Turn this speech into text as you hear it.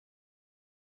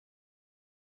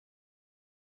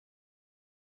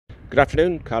Good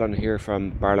afternoon, Colin here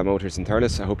from Barlo Motors in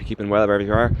Thurles. I hope you're keeping well wherever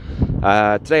you are.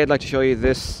 Today I'd like to show you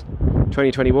this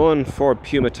 2021 Ford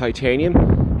Puma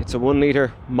Titanium. It's a 1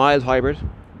 litre mild hybrid,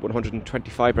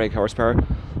 125 brake horsepower.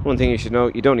 One thing you should know,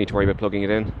 you don't need to worry about plugging it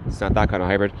in. It's not that kind of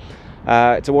hybrid.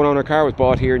 It's a one owner car, was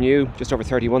bought here new, just over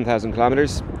 31,000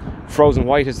 kilometres. Frozen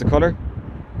white is the colour.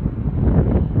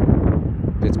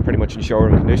 It's pretty much in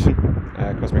showroom condition.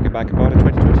 Customer came back and bought it in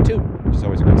 2022, which is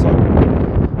always a good sign.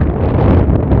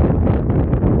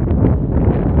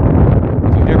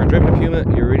 If you've never driven a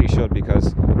Puma, you really should, because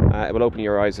it will open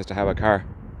your eyes as to how a car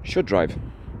should drive.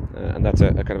 And that's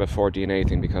a kind of a Ford DNA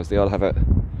thing, because they all have an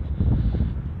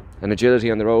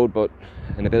agility on the road, but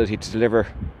an ability to deliver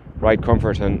ride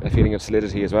comfort and a feeling of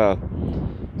solidity as well.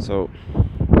 So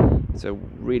it's a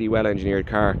really well engineered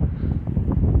car.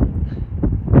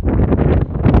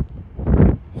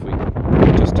 If we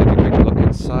just take a quick look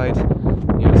inside,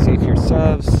 you'll see for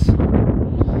yourselves.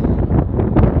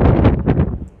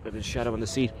 Bit of shadow on the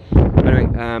seat. Anyway,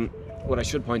 what I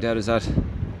should point out is that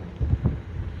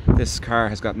this car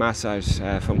has got massage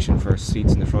function for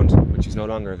seats in the front, which is no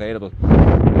longer available.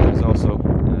 There's also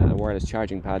a wireless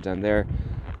charging pad down there.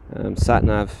 Sat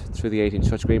nav through the 8-inch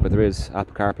touchscreen, but there is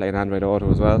Apple CarPlay and Android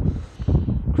Auto as well.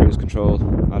 Cruise control,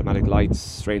 automatic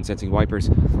lights, rain sensing wipers,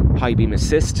 high beam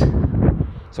assist,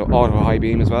 so auto high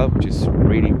beam as well, which is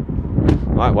really,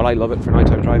 well, I love it for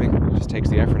nighttime driving. It just takes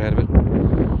the effort out of it.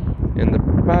 In the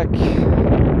back,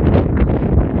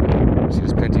 see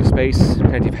there's plenty of space,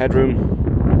 plenty of headroom.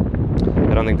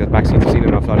 I don't think the back seats have seen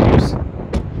an awful lot of use.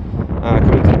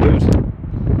 Coming to the boot,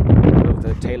 love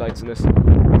the taillights in this.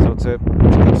 So it's a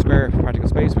good square practical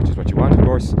space, which is what you want, of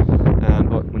course.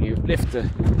 But when you lift the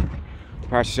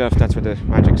parcel shelf, that's where the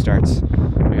magic starts.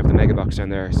 We have the mega box down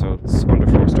there, so it's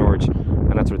underfloor storage,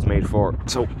 and that's what it's made for.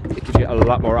 So it gives you a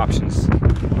lot more options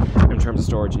in terms of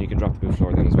storage, and you can drop the boot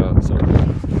floor then as well. So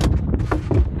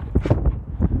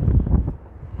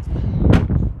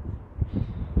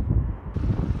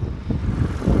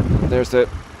there's the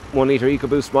 1 litre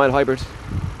EcoBoost mild hybrid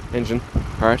engine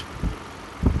part.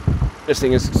 This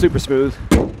thing is super smooth,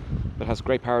 it has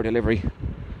great power delivery,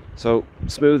 so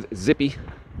smooth, zippy,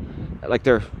 like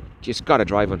they're just gotta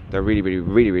drive one. They're really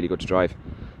good to drive.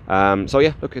 So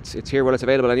yeah, look, it's here while it's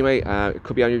available anyway. It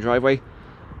could be on your driveway.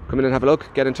 Come in and have a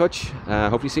look, get in touch.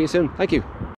 Hopefully see you soon. Thank you.